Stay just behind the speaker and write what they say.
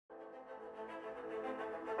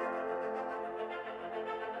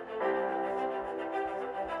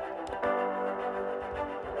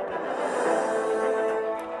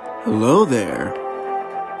Hello there.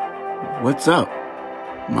 What's up?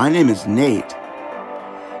 My name is Nate.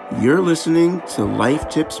 You're listening to Life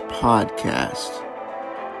Tips Podcast.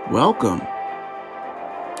 Welcome.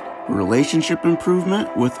 Relationship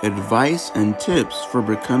improvement with advice and tips for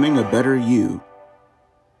becoming a better you.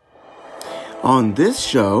 On this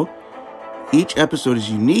show, each episode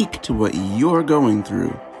is unique to what you're going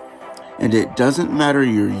through, and it doesn't matter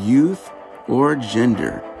your youth or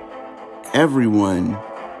gender. Everyone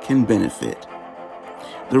can benefit.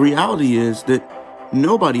 The reality is that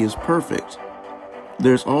nobody is perfect.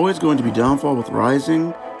 There's always going to be downfall with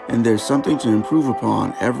rising, and there's something to improve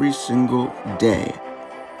upon every single day.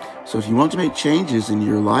 So if you want to make changes in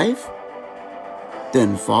your life,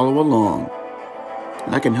 then follow along.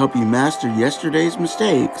 And I can help you master yesterday's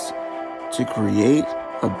mistakes to create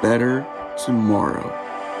a better tomorrow.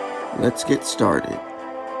 Let's get started.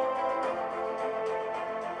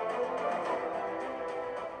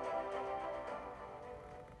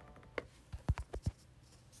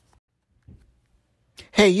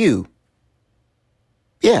 Hey, you.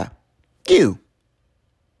 Yeah, you.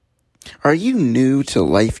 Are you new to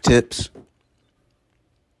Life Tips?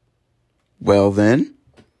 Well then,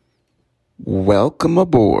 welcome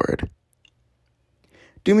aboard.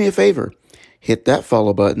 Do me a favor. Hit that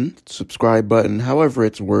follow button, subscribe button, however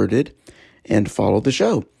it's worded, and follow the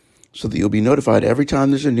show so that you'll be notified every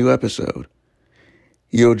time there's a new episode.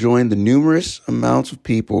 You'll join the numerous amounts of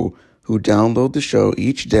people who download the show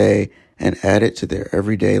each day and add it to their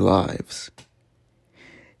everyday lives.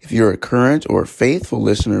 If you're a current or faithful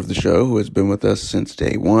listener of the show who has been with us since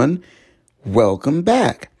day one, welcome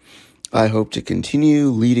back. I hope to continue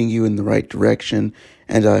leading you in the right direction,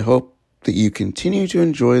 and I hope that you continue to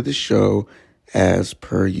enjoy the show as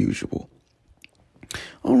per usual.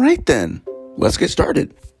 All right then, let's get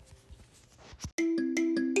started.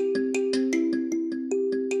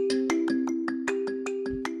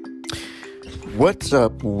 What's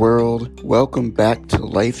up, world? Welcome back to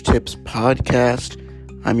Life Tips Podcast.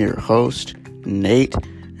 I'm your host, Nate,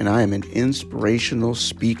 and I am an inspirational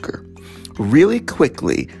speaker. Really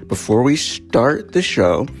quickly, before we start the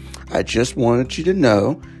show, I just wanted you to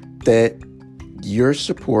know that your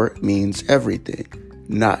support means everything,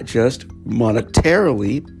 not just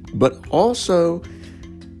monetarily, but also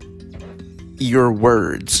your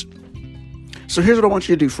words. So here's what I want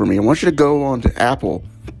you to do for me. I want you to go on to Apple,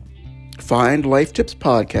 find Life Tips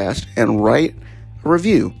Podcast, and write a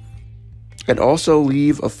review. And also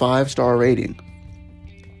leave a 5-star rating.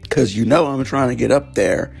 Because you know I'm trying to get up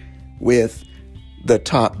there with the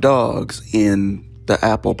top dogs in the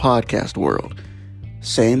Apple podcast world.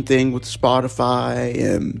 Same thing with Spotify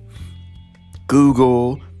and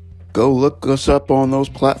Google. Go look us up on those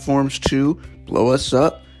platforms too. Blow us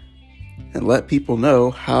up. And let people know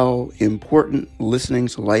how important listening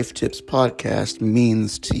to Life Tips Podcast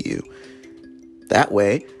means to you. That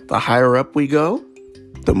way, the higher up we go,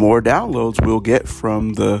 the more downloads we'll get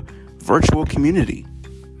from the virtual community.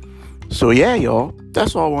 So yeah, y'all,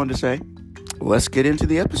 that's all I wanted to say. Let's get into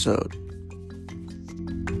the episode.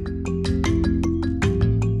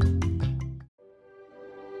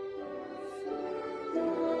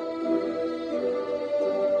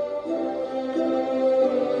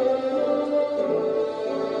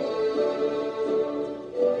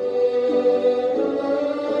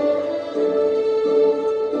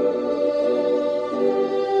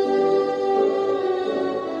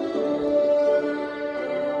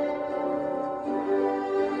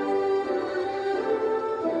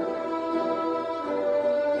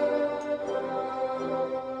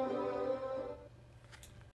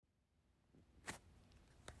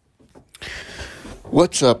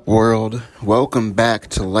 What's up, world? Welcome back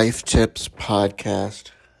to Life Tips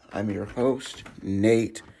Podcast. I'm your host,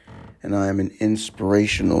 Nate, and I am an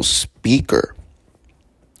inspirational speaker.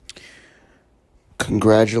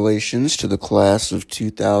 Congratulations to the class of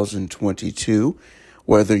 2022,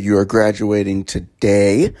 whether you're graduating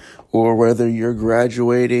today or whether you're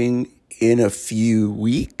graduating in a few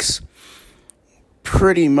weeks.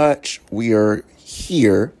 Pretty much we are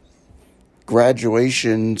here.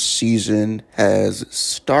 Graduation season has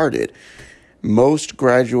started. Most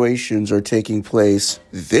graduations are taking place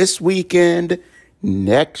this weekend,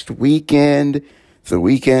 next weekend, the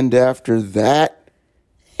weekend after that,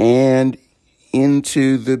 and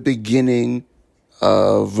into the beginning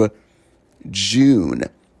of June.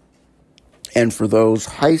 And for those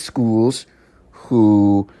high schools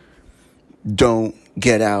who don't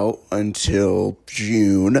get out until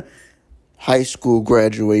June, high school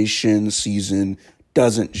graduation season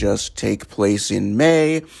doesn't just take place in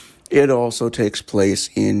May, it also takes place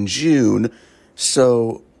in June.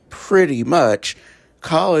 So pretty much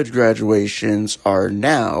College graduations are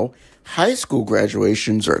now. High school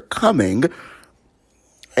graduations are coming.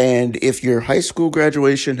 And if your high school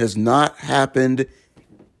graduation has not happened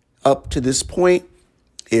up to this point,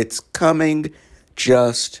 it's coming.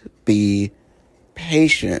 Just be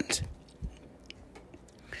patient.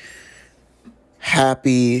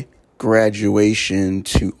 Happy graduation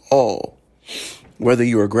to all. Whether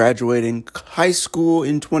you are graduating high school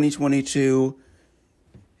in 2022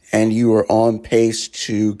 and you are on pace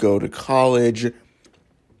to go to college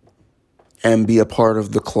and be a part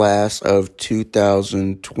of the class of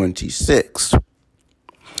 2026.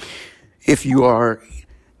 If you are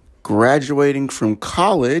graduating from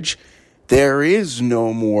college, there is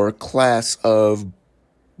no more class of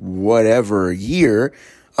whatever year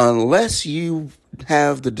unless you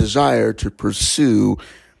have the desire to pursue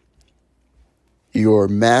your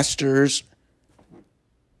master's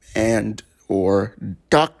and or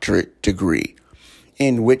doctorate degree,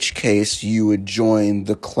 in which case you would join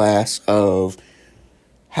the class of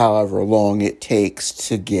however long it takes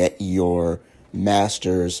to get your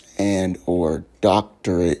master's and or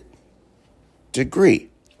doctorate degree.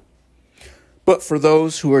 But for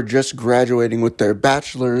those who are just graduating with their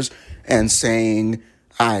bachelor's and saying,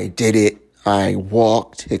 I did it, I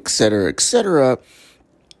walked, etc.,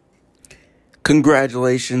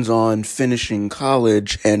 congratulations on finishing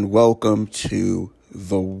college and welcome to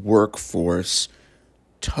the workforce.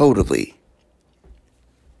 Totally.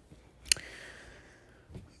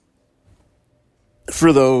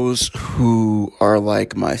 For those who are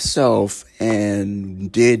like myself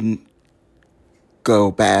and didn't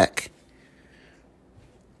go back,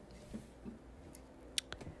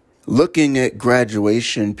 looking at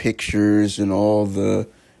graduation pictures and all the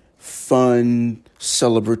fun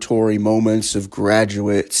celebratory moments of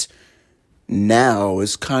graduates now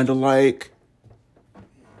is kind of like,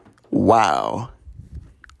 wow.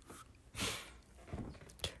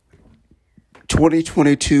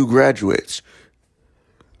 2022 graduates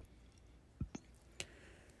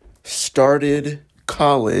started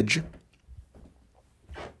college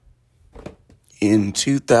in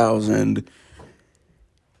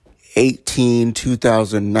 2018,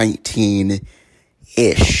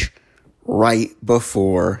 2019-ish, right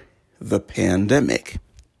before the pandemic.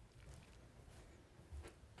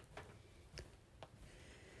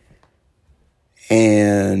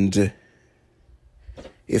 And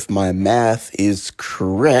if my math is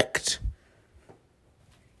correct,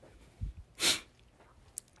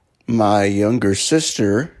 my younger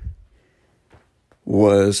sister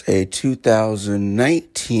was a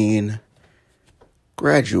 2019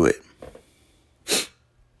 graduate,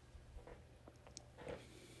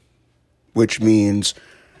 which means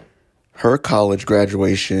her college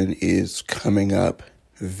graduation is coming up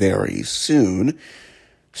very soon.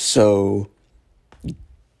 So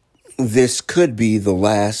this could be the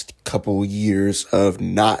last couple years of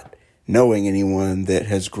not knowing anyone that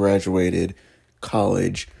has graduated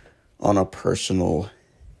college on a personal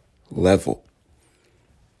level.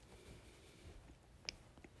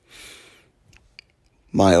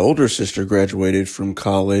 My older sister graduated from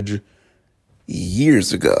college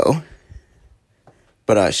years ago,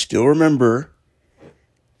 but I still remember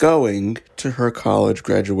going to her college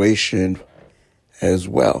graduation as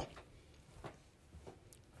well.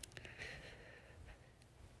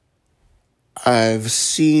 I've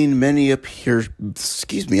seen many a person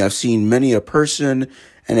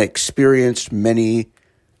and experienced many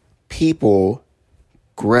people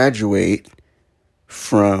graduate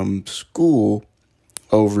from school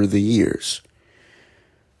over the years,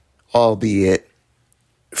 albeit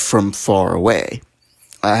from far away.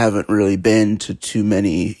 I haven't really been to too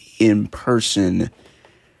many in-person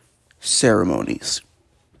ceremonies.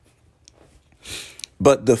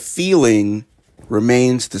 But the feeling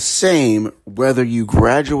remains the same whether you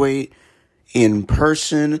graduate in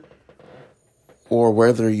person or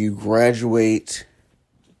whether you graduate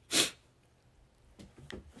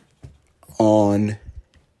on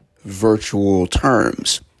virtual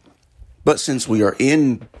terms. But since we are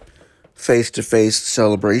in face-to-face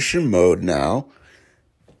celebration mode now,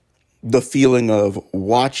 the feeling of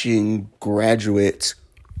watching graduates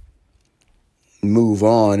move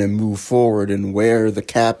on and move forward and wear the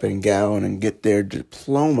cap and gown and get their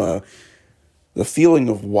diploma, the feeling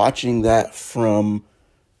of watching that from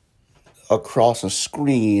across a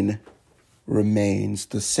screen remains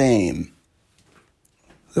the same.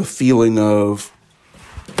 The feeling of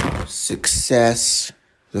success,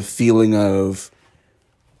 the feeling of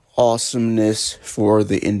awesomeness for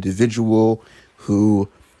the individual who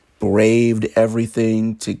braved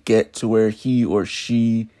everything to get to where he or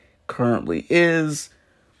she currently is,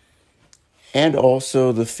 and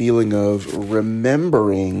also the feeling of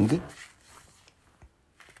remembering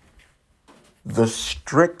the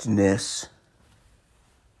strictness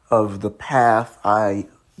of the path I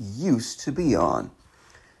used to be on.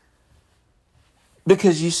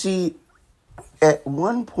 Because you see, at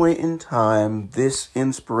one point in time, this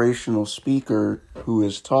inspirational speaker who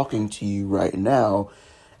is talking to you right now,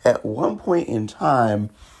 at one point in time,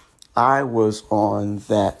 I was on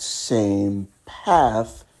that same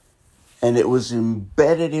path, and it was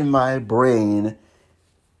embedded in my brain.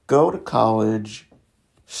 Go to college,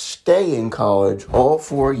 stay in college all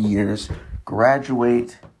 4 years,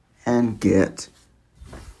 graduate, and get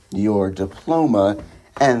your diploma,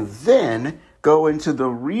 and then go into the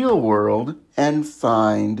real world and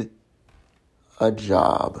find a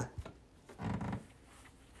job.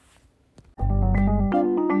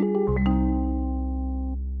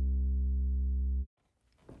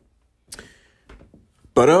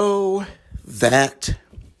 But oh, that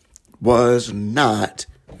was not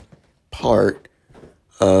part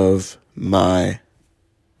of my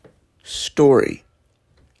story.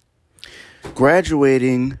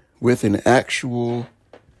 Graduating with an actual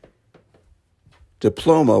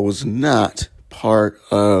diploma was not part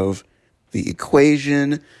of the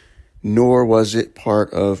equation, nor was it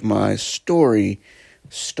part of my story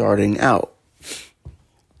starting out.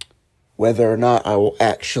 Whether or not I will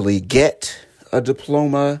actually get a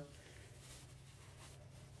diploma,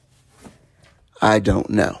 I don't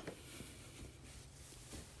know.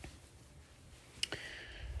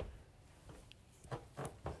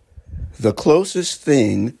 The closest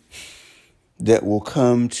thing that will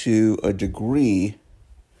come to a degree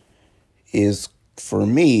is, for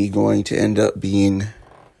me, going to end up being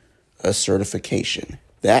a certification.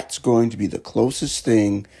 That's going to be the closest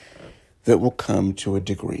thing that will come to a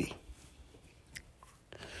degree,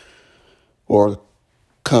 or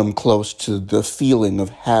come close to the feeling of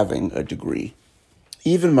having a degree.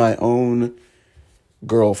 Even my own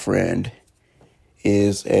girlfriend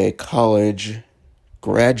is a college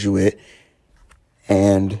graduate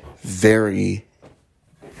and very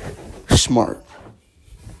smart.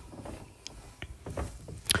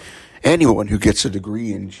 Anyone who gets a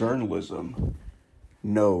degree in journalism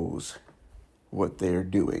knows what they're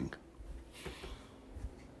doing.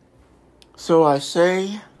 So I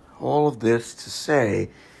say all of this to say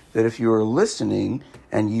that if you are listening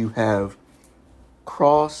and you have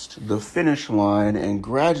crossed the finish line and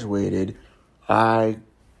graduated, I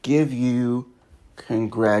give you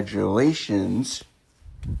congratulations,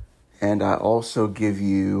 and I also give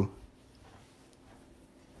you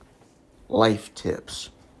life tips.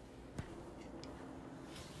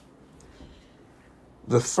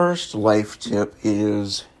 The first life tip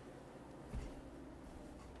is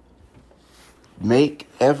make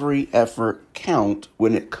every effort count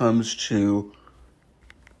when it comes to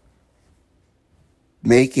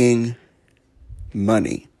making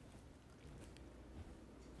money.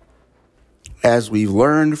 As we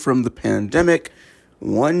learned from the pandemic,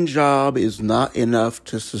 one job is not enough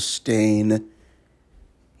to sustain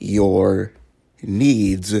your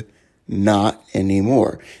needs, not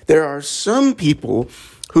anymore. There are some people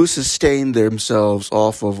who sustain themselves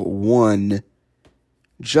off of one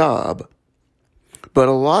job, but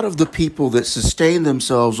a lot of the people that sustain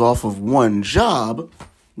themselves off of one job,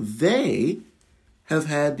 they have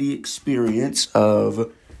had the experience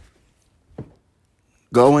of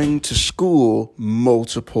going to school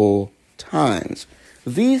multiple times.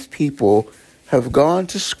 These people have gone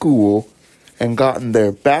to school and gotten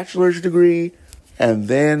their bachelor's degree and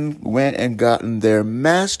then went and gotten their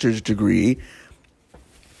master's degree,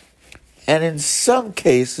 and in some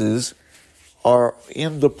cases are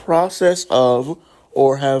in the process of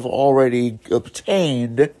or have already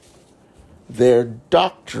obtained their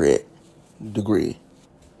doctorate degree.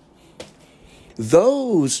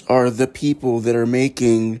 Those are the people that are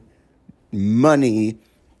making money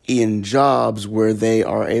in jobs where they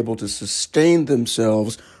are able to sustain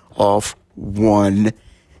themselves off one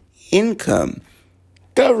income.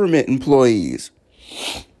 Government employees.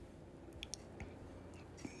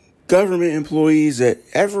 Government employees at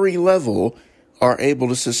every level are able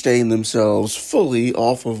to sustain themselves fully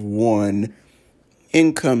off of one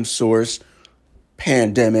income source,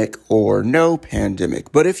 pandemic or no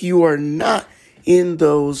pandemic. But if you are not in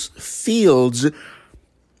those fields,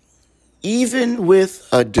 even with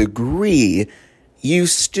a degree, you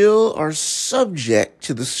still are subject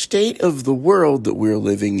to the state of the world that we're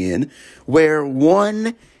living in, where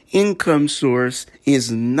one income source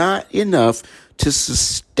is not enough to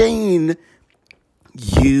sustain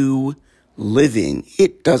you living.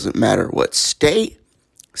 It doesn't matter what state,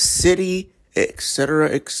 city, etc.,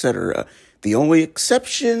 etc. The only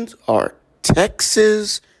exceptions are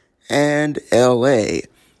Texas and LA.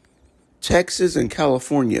 Texas and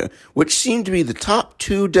California, which seem to be the top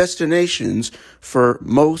two destinations for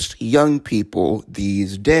most young people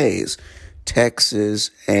these days.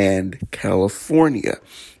 Texas and California.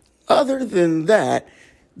 Other than that,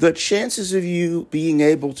 the chances of you being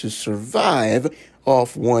able to survive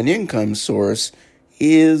off one income source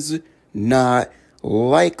is not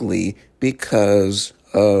likely because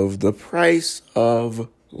of the price of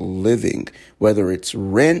living, whether it's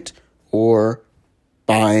rent or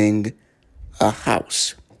buying a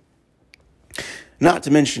house. Not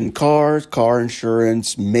to mention cars, car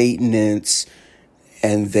insurance, maintenance,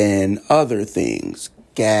 and then other things,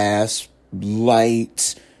 gas,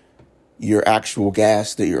 lights, your actual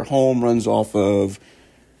gas that your home runs off of,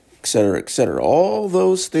 etc., etc. All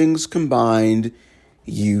those things combined,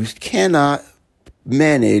 you cannot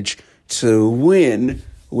manage to win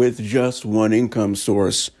with just one income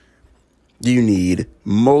source. You need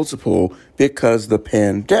multiple because the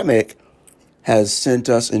pandemic has sent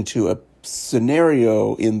us into a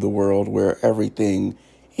scenario in the world where everything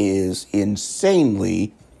is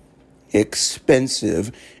insanely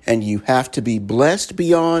expensive and you have to be blessed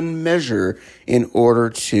beyond measure in order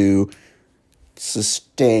to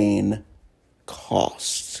sustain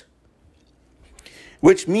costs.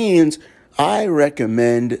 Which means I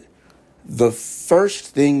recommend the first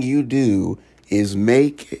thing you do is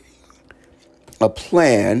make a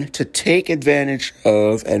plan to take advantage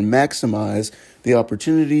of and maximize the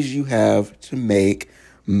opportunities you have to make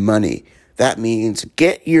money. That means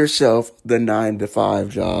get yourself the 9-to-5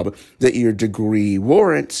 job that your degree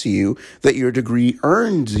warrants you, that your degree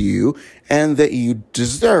earns you, and that you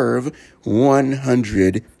deserve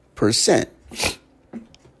 100%.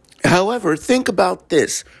 However, think about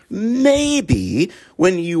this. Maybe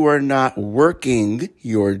when you are not working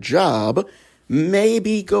your job,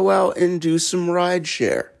 maybe go out and do some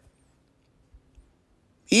rideshare.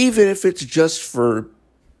 Even if it's just for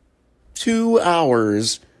 2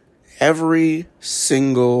 hours every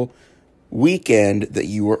single weekend that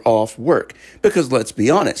you are off work. Because let's be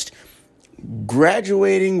honest,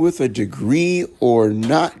 graduating with a degree or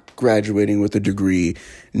not graduating with a degree,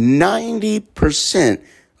 90%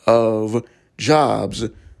 of jobs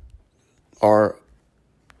are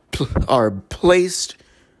placed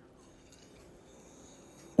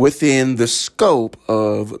within the scope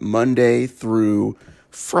of Monday through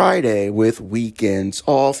Friday with weekends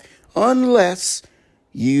off, unless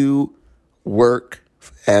you work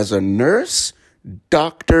as a nurse,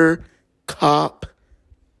 doctor, cop,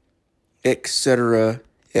 etc.,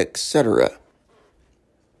 etc.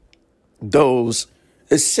 Those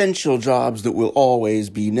essential jobs that will always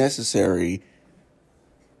be necessary,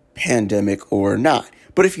 pandemic or not.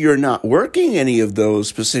 But if you're not working any of those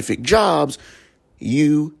specific jobs,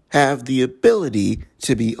 you have the ability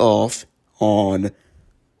to be off on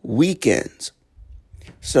weekends.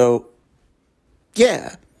 So,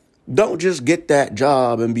 yeah, don't just get that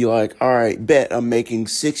job and be like, all right, bet I'm making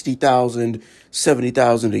 $60,000,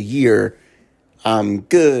 $70,000 a year. I'm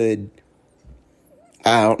good.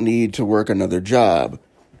 I don't need to work another job.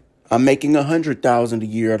 I'm making $100,000 a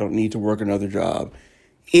year. I don't need to work another job.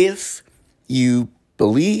 If you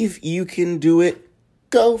believe you can do it,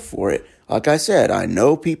 go for it. Like I said, I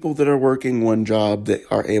know people that are working one job that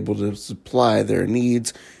are able to supply their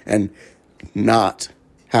needs and not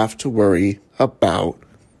have to worry about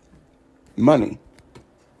money.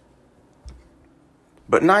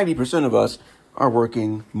 But 90% of us are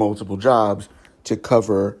working multiple jobs to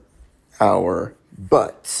cover our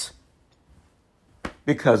butts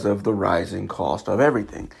because of the rising cost of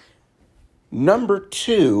everything. Number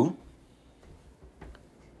 2,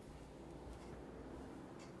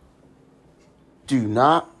 do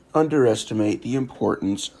not underestimate the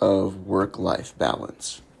importance of work-life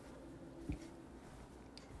balance.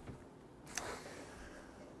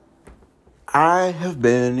 I have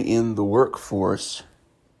been in the workforce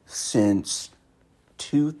since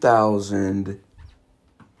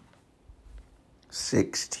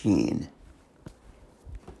 2016.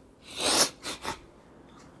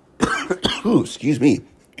 Ooh, excuse me.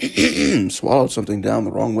 Swallowed something down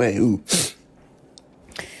the wrong way. Ooh.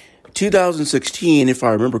 2016, if I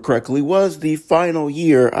remember correctly, was the final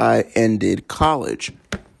year I ended college.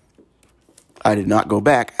 I did not go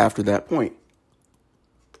back after that point.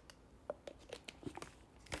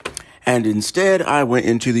 And instead, I went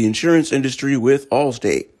into the insurance industry with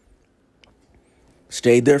Allstate.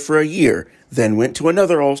 Stayed there for a year, then went to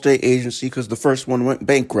another Allstate agency because the first one went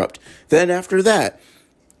bankrupt. Then after that,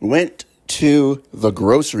 went to the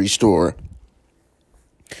grocery store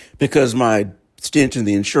because my stint in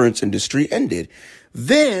the insurance industry ended.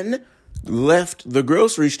 Then left the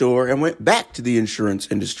grocery store and went back to the insurance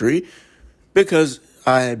industry because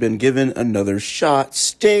I had been given another shot,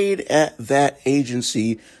 stayed at that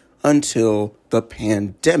agency until the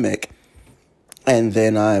pandemic. And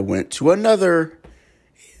then I went to another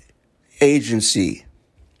agency.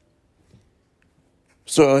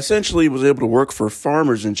 So essentially was able to work for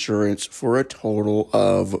Farmers Insurance for a total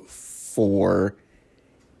of 4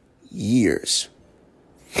 years.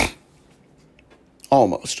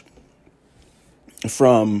 Almost.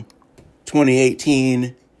 From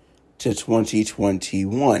 2018 to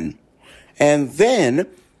 2021. And then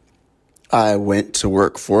I went to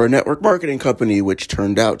work for a network marketing company, which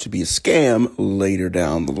turned out to be a scam later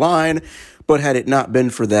down the line. But had it not been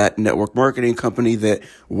for that network marketing company that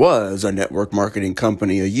was a network marketing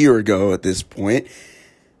company a year ago at this point,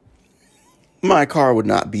 my car would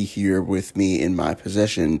not be here with me in my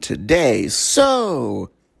possession today. So,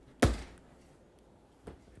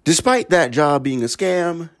 despite that job being a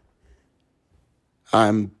scam,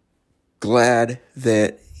 I'm glad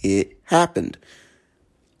that it happened.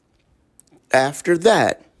 After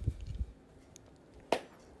that,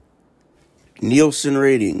 Nielsen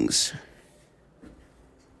ratings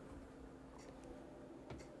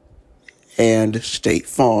and State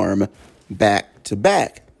Farm back to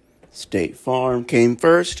back. State Farm came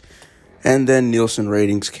first, and then Nielsen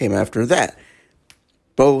ratings came after that.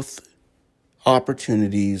 Both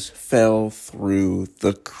opportunities fell through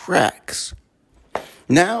the cracks.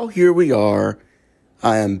 Now here we are.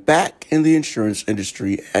 I am back in the insurance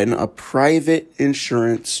industry in a private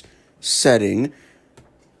insurance setting.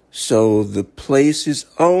 So the place is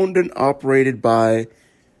owned and operated by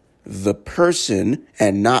the person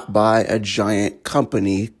and not by a giant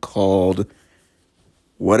company called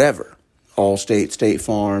whatever. Allstate, State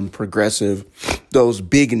Farm, Progressive, those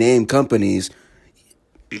big name companies,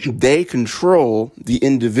 they control the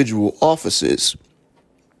individual offices.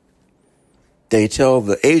 They tell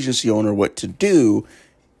the agency owner what to do,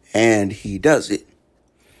 and he does it.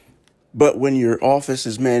 But when your office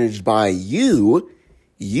is managed by you,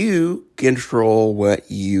 you control what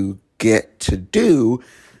you get to do,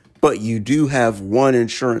 but you do have one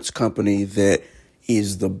insurance company that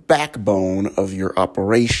is the backbone of your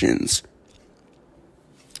operations.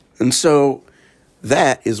 And so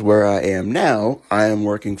that is where I am now. I am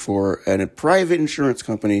working for a private insurance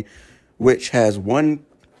company which has one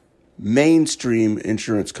mainstream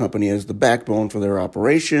insurance company as the backbone for their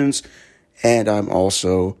operations, and I'm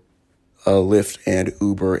also a Lyft and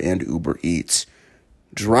Uber Eats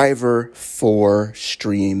driver for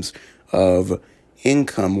streams of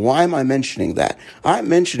income. Why am I mentioning that? I'm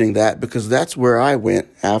mentioning that because that's where I went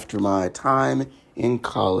after my time in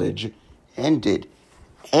college ended.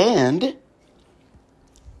 And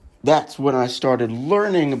that's when I started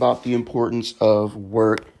learning about the importance of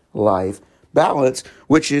work-life balance,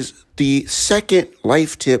 which is the second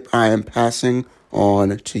life tip I am passing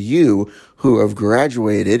on to you who have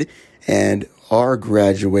graduated and are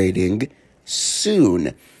graduating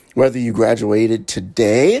soon. Whether you graduated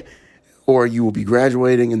today or you will be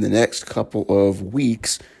graduating in the next couple of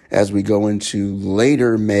weeks as we go into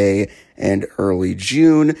later May and early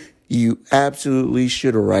June, you absolutely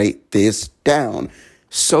should write this down.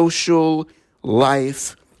 Social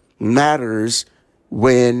life matters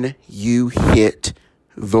when you hit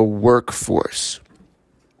the workforce.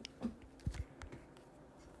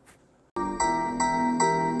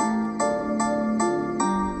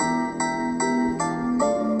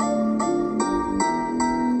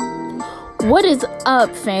 What is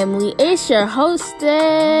up, family? It's your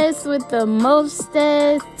hostess with the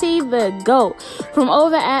mostest, T the GOAT, from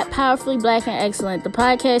over at Powerfully Black and Excellent, the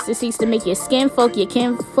podcast that seeks to make your skin folk, your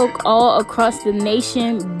kinfolk all across the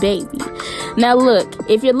nation, baby. Now look,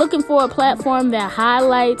 if you're looking for a platform that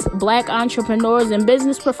highlights black entrepreneurs and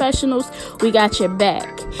business professionals, we got your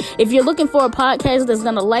back. If you're looking for a podcast that's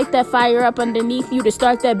going to light that fire up underneath you to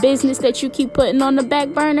start that business that you keep putting on the back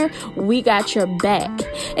burner, we got your back.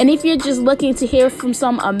 And if you're just looking to hear from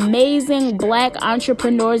some amazing black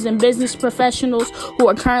entrepreneurs and business professionals who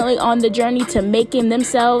are currently on the journey to making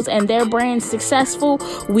themselves and their brands successful,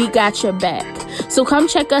 we got your back. So come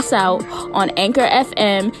check us out on Anchor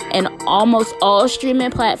FM and almost all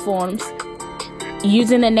streaming platforms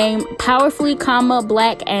using the name Powerfully,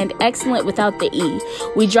 Black and Excellent without the E.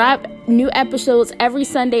 We drop new episodes every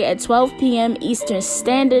Sunday at 12 p.m. Eastern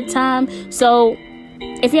Standard Time. So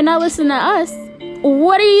if you're not listening to us,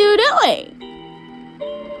 what are you doing?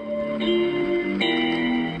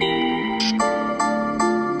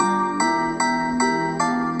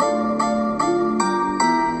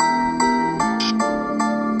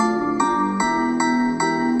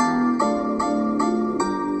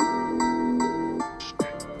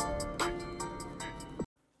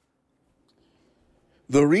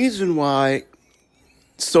 the reason why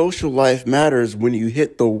social life matters when you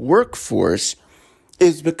hit the workforce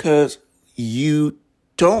is because you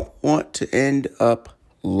don't want to end up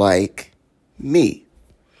like me.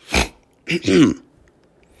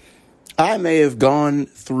 I may have gone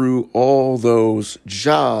through all those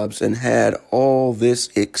jobs and had all this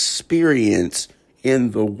experience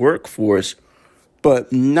in the workforce,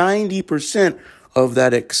 but 90% of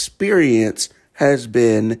that experience has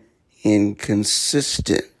been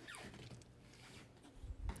inconsistent.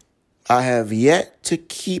 I have yet to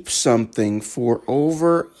keep something for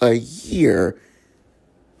over a year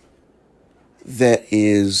that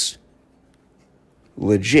is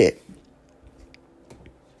legit.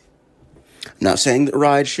 I'm not saying that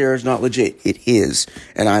rideshare is not legit. It is.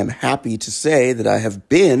 And I'm happy to say that I have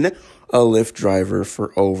been a Lyft driver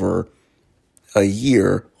for over a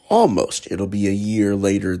year, almost. It'll be a year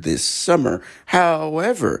later this summer.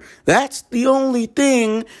 However, that's the only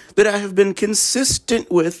thing that I have been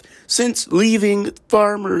consistent with since leaving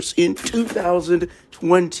Farmers in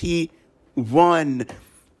 2021.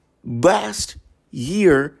 Last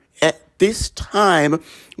year at this time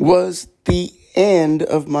was the end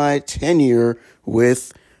of my tenure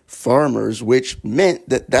with Farmers, which meant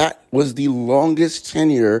that that was the longest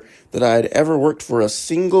tenure that I had ever worked for a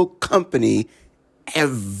single company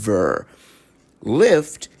ever.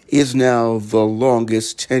 Lyft is now the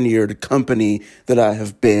longest tenured company that I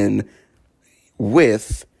have been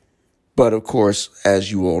with. But of course,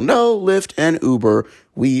 as you all know, Lyft and Uber,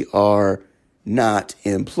 we are not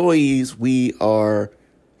employees. We are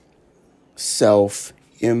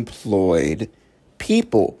self-employed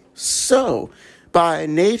people. So, by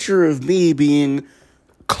nature of me being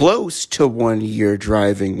close to 1 year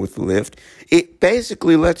driving with Lyft, it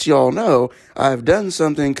basically lets y'all know I've done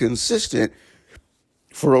something consistent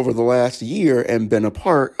for over the last year and been a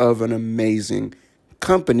part of an amazing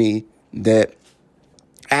company that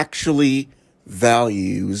actually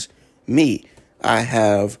values me. I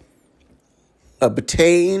have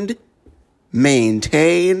obtained,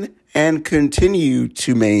 maintain, and continue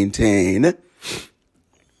to maintain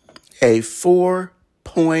a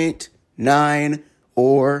 4.9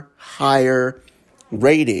 or higher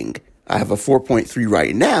rating. I have a 4.3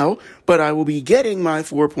 right now, but I will be getting my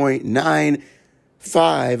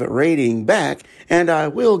 4.95 rating back, and I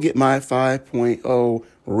will get my 5.0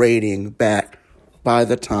 rating back by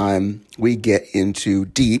the time we get into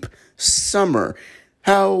deep summer.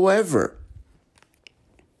 However,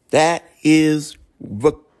 that is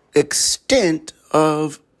the extent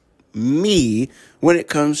of me when it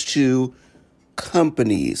comes to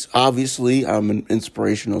companies. Obviously, I'm an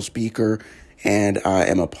inspirational speaker and I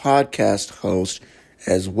am a podcast host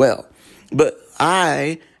as well. But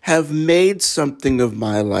I have made something of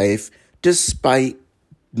my life despite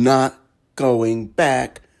not going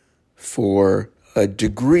back for a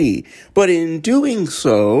degree. But in doing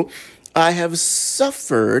so, I have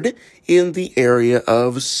suffered in the area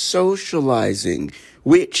of socializing,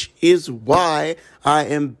 which is why I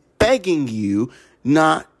am begging you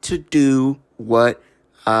not to do what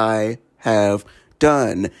I have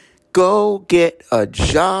done. Go get a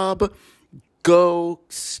job, go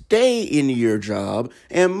stay in your job,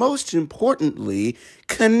 and most importantly,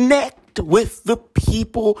 connect with the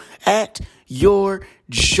people at your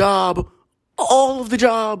job. All of the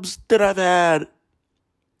jobs that I've had,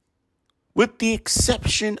 with the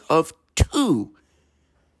exception of 2,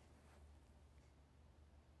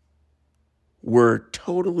 were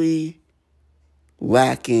totally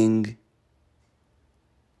lacking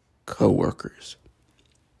coworkers.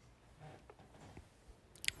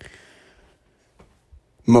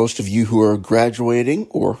 Most of you who are graduating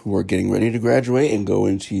or who are getting ready to graduate and go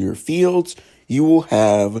into your fields, you will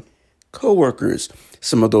have coworkers.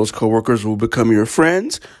 Some of those coworkers will become your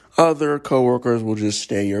friends. Other coworkers will just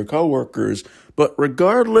stay your coworkers. But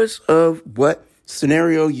regardless of what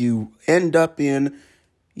scenario you end up in,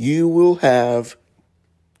 you will have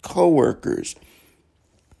coworkers.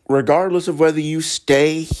 Regardless of whether you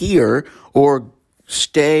stay here or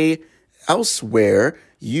stay elsewhere,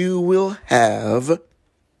 you will have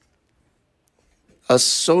a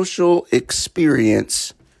social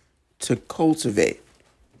experience to cultivate.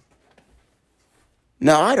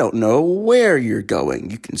 Now, I don't know where you're going.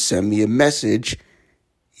 You can send me a message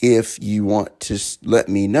if you want to let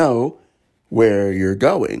me know where you're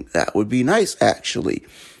going. That would be nice, actually.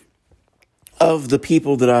 Of the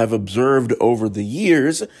people that I've observed over the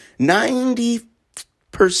years,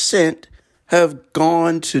 90% have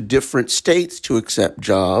gone to different states to accept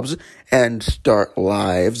jobs and start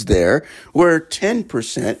lives there, where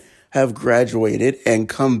 10% have graduated and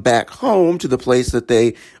come back home to the place that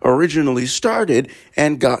they originally started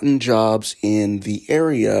and gotten jobs in the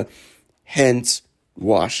area, hence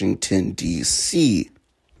Washington, D.C.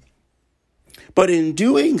 But in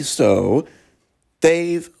doing so,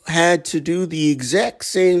 they've had to do the exact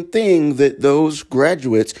same thing that those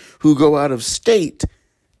graduates who go out of state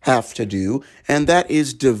have to do, and that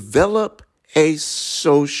is develop a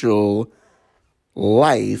social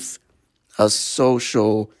life, a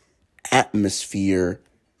social atmosphere,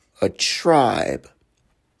 a tribe.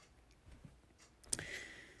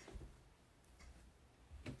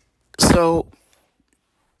 So,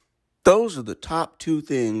 those are the top two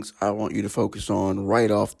things I want you to focus on right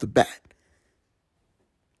off the bat.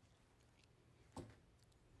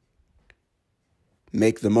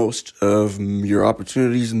 Make the most of your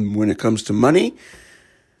opportunities when it comes to money,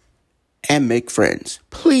 and make friends.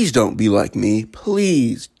 Please don't be like me.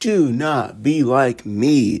 Please do not be like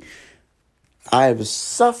me. I've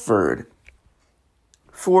suffered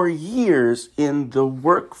for years in the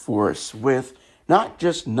workforce with not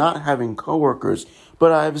just not having coworkers,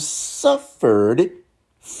 but I've suffered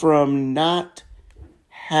from not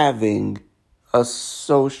having a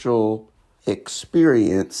social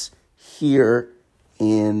experience here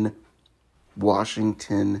in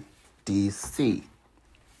Washington, D.C.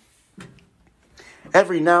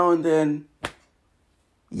 Every now and then,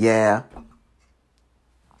 yeah.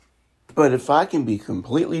 But if I can be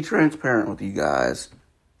completely transparent with you guys,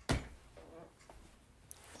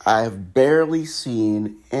 I've barely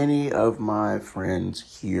seen any of my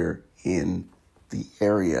friends here in the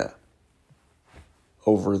area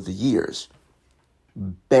over the years.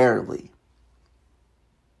 Barely.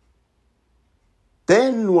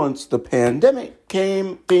 Then once the pandemic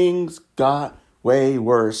came, things got way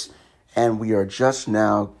worse. And we are just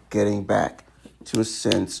now getting back to a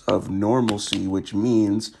sense of normalcy, which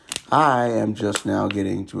means I am just now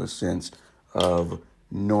getting to a sense of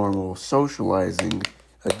normal socializing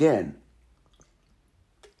again.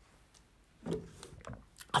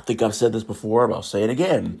 I think I've said this before, but I'll say it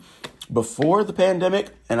again. Before the pandemic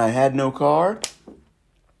and I had no car,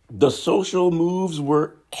 the social moves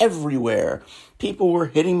were everywhere. People were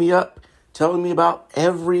hitting me up, telling me about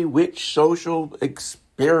every which social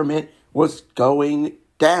experiment was going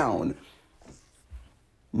down.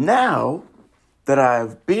 Now that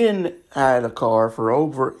I've been at a car for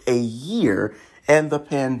over a year and the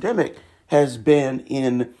pandemic has been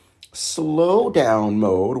in slow down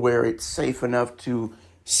mode where it's safe enough to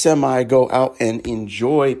go out and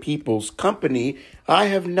enjoy people's company, I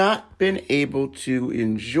have not been able to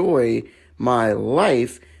enjoy my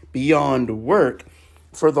life beyond work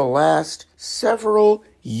for the last several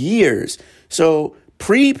years. So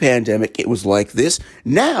pre-pandemic, it was like this.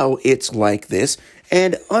 Now it's like this.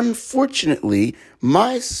 And unfortunately,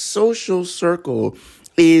 my social circle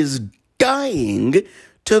is dying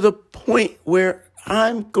to the point where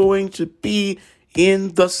I'm going to be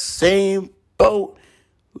in the same boat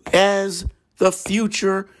as the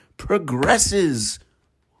future progresses.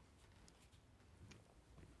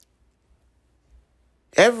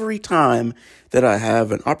 Every time that I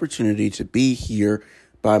have an opportunity to be here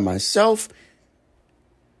by myself,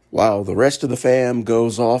 while the rest of the fam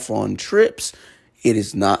goes off on trips, it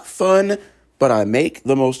is not fun, but I make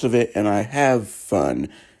the most of it and I have fun,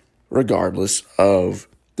 regardless of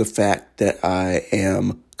the fact that I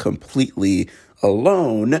am completely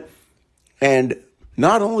alone. And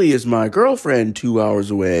not only is my girlfriend 2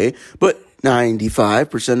 hours away, but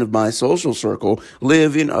 95% of my social circle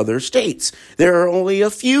live in other states. There are only a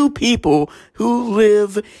few people who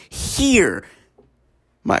live here.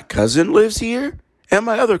 My cousin lives here. And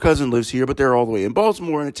my other cousin lives here, but they're all the way in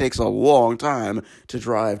Baltimore, and it takes a long time to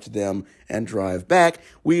drive to them and drive back.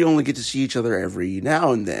 We only get to see each other every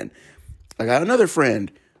now and then. I got another friend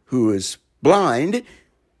who is blind,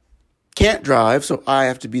 can't drive, so I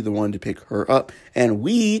have to be the one to pick her up. And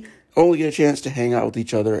we only get a chance to hang out with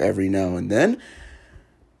each other every now and then.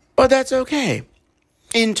 But that's okay.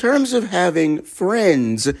 In terms of having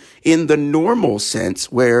friends in the normal sense,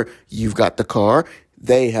 where you've got the car,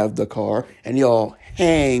 they have the car, and y'all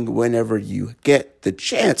hang whenever you get the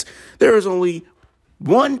chance, there is only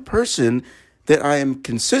one person that I am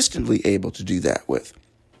consistently able to do that with.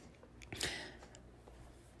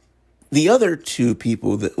 The other two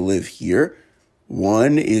people that live here,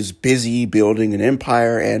 one is busy building an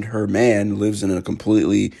empire and her man lives in a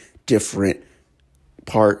completely different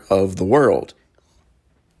part of the world,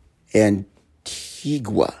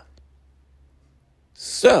 Antigua.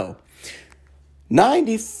 So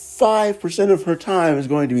 95% of her time is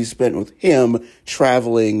going to be spent with him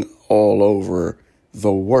traveling all over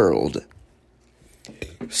the world.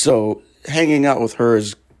 So hanging out with her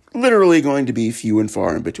is literally going to be few and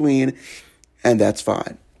far in between, and that's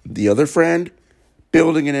fine. The other friend,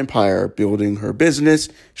 building an empire, building her business,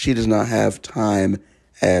 she does not have time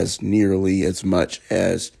as nearly as much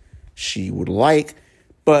as she would like,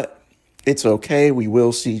 but it's okay. We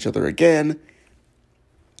will see each other again,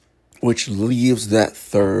 which leaves that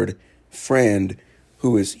third friend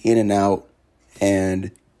who is in and out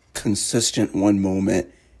and consistent one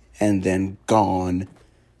moment and then gone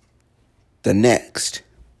the next.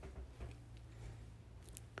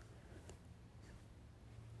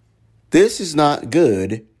 This is not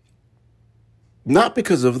good, not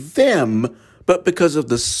because of them, but because of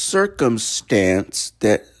the circumstance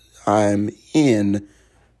that I'm in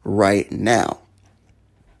right now.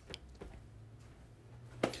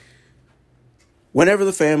 Whenever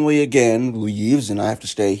the family again leaves and I have to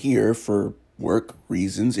stay here for work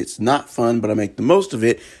reasons, it's not fun, but I make the most of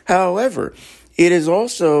it. However, it is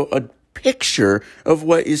also a picture of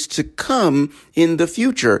what is to come in the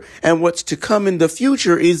future. And what's to come in the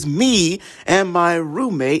future is me and my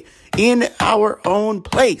roommate in our own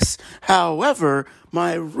place. However,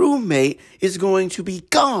 my roommate is going to be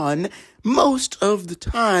gone most of the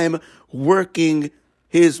time working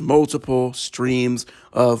his multiple streams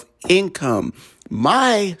of income.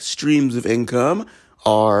 My streams of income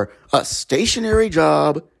are a stationary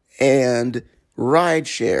job and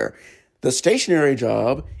rideshare. The stationary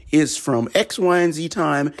job is from X, Y, and Z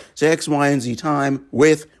time to X, Y, and Z time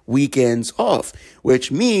with weekends off,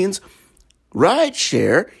 which means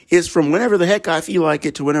rideshare is from whenever the heck I feel like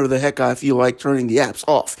it to whenever the heck I feel like turning the apps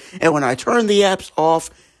off. And when I turn the apps off,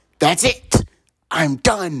 that's it. I'm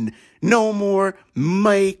done. No more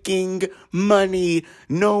making money.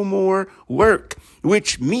 No more work,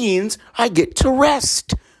 which means I get to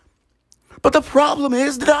rest. But the problem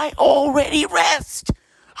is that I already rest.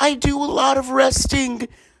 I do a lot of resting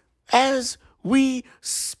as we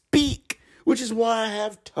speak, which is why I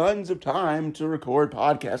have tons of time to record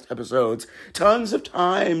podcast episodes, tons of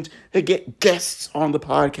time to get guests on the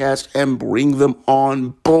podcast and bring them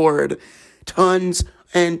on board, tons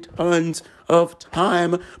and tons of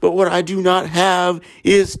time. But what I do not have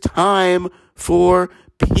is time for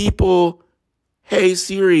people. Hey,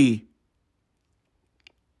 Siri.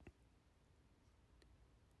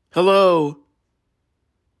 Hello.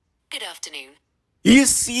 Good afternoon. You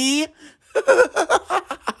see?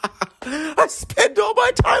 I spend all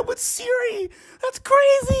my time with Siri. That's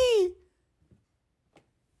crazy.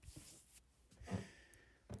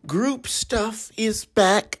 Group stuff is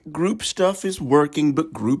back. Group stuff is working,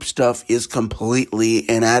 but group stuff is completely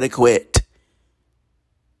inadequate.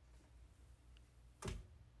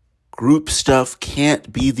 Group stuff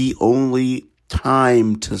can't be the only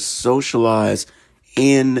time to socialize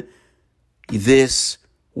in this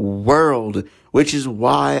world, which is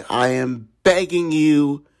why I am begging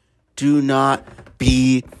you, do not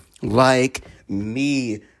be like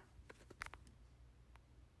me.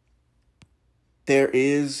 There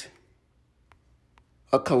is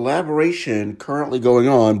a collaboration currently going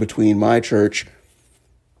on between my church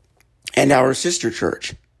and our sister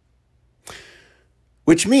church,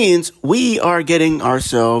 which means we are getting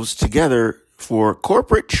ourselves together for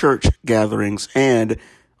corporate church gatherings, and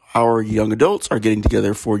our young adults are getting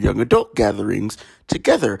together for young adult gatherings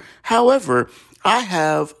together. However, I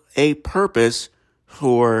have a purpose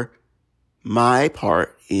for my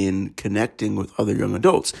part in connecting with other young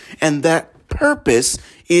adults, and that purpose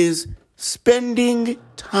is spending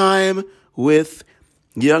time with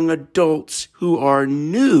young adults who are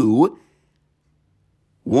new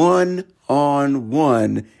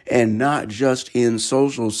one-on-one and not just in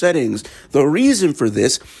social settings. The reason for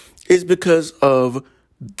this is because of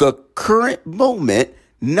the current moment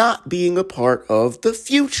not being a part of the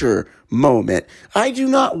future moment. I do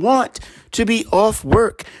not want to be off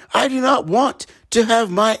work. I do not want to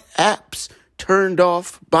have my apps turned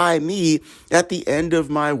off by me at the end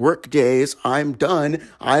of my work days. I'm done.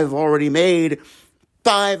 I've already made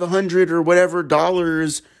 $500 or whatever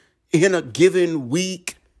dollars in a given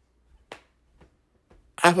week.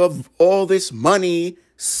 I have all this money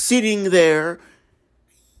sitting there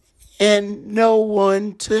and no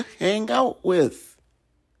one to hang out with.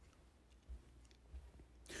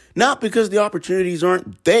 Not because the opportunities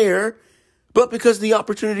aren't there, but because the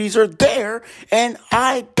opportunities are there and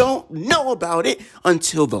I don't know about it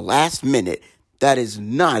until the last minute. That is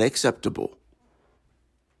not acceptable.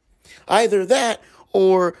 Either that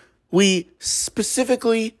or we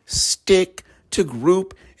specifically stick to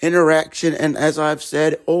group interaction. And as I've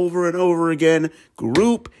said over and over again,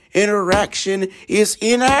 group interaction is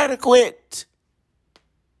inadequate.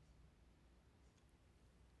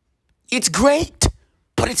 It's great,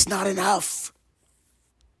 But it's not enough.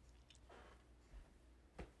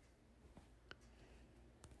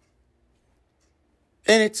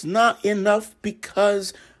 And it's not enough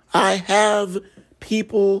because I have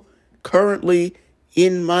people currently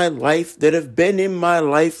in my life that have been in my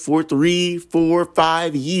life for 3, 4,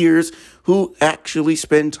 5 years who actually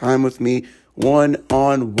spend time with me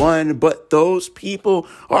one-on-one. But those people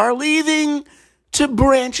are leaving to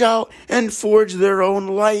branch out and forge their own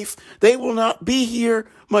life. They will not be here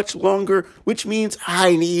much longer, which means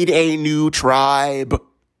I need a new tribe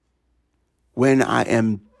when I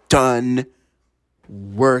am done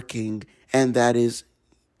working, and that is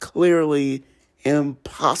clearly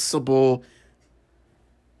impossible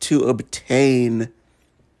to obtain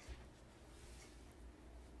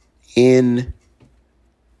in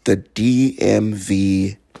the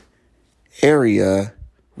DMV area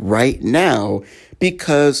right now,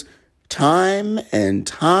 because time and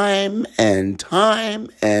time and time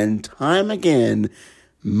and time again,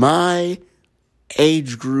 my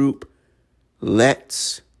age group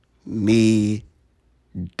lets me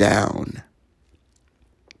down.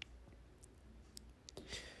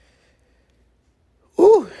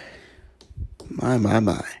 Ooh, my.